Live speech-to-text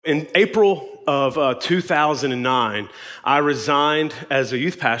In April of 2009, I resigned as a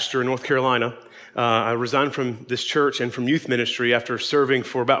youth pastor in North Carolina. I resigned from this church and from youth ministry after serving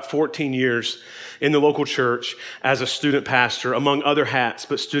for about 14 years in the local church as a student pastor, among other hats,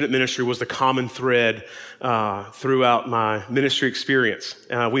 but student ministry was the common thread throughout my ministry experience.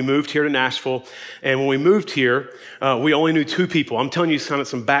 We moved here to Nashville, and when we moved here, we only knew two people. I'm telling you kind of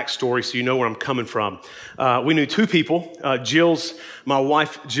some backstory so you know where I'm coming from. We knew two people, my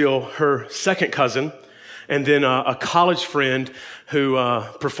wife Jill, her second cousin, and then a college friend who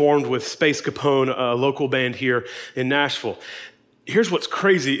performed with Space Capone, a local band here in Nashville. Here's what's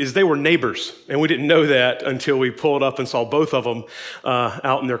crazy is they were neighbors, and we didn't know that until we pulled up and saw both of them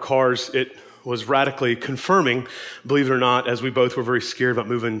out in their cars. It was radically confirming, believe it or not, as we both were very scared about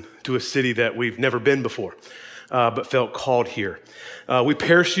moving to a city that we've never been before, but felt called here. We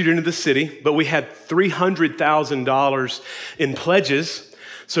parachuted into the city, but we had $300,000 in pledges.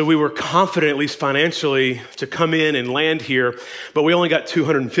 So we were confident, at least financially, to come in and land here, but we only got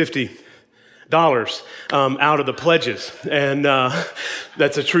 $250 out of the pledges. And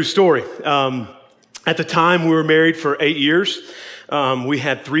that's a true story. At the time, we were married for 8 years. We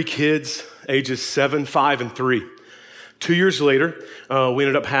had 3 kids, ages 7, 5, and 3. 2 years later, we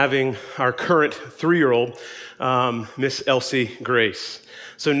ended up having our current 3-year-old, Miss Elsie Grace.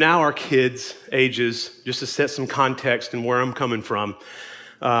 So now our kids' ages, just to set some context and where I'm coming from,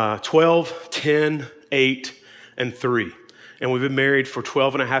 12, 10, 8, and 3. And we've been married for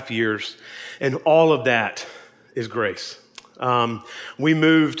 12 and a half years. And all of that is grace. We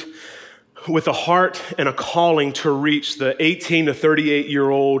moved with a heart and a calling to reach the 18 to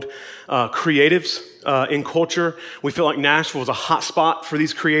 38-year-old creatives in culture. We feel like Nashville was a hot spot for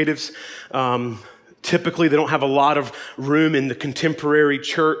these creatives. Typically, they don't have a lot of room in the contemporary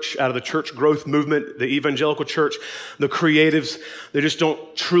church, out of the church growth movement, the evangelical church. The creatives, they just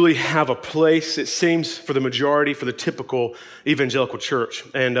don't truly have a place, it seems, for the majority, for the typical evangelical church.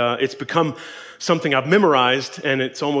 And it's become something I've memorized, and it's almost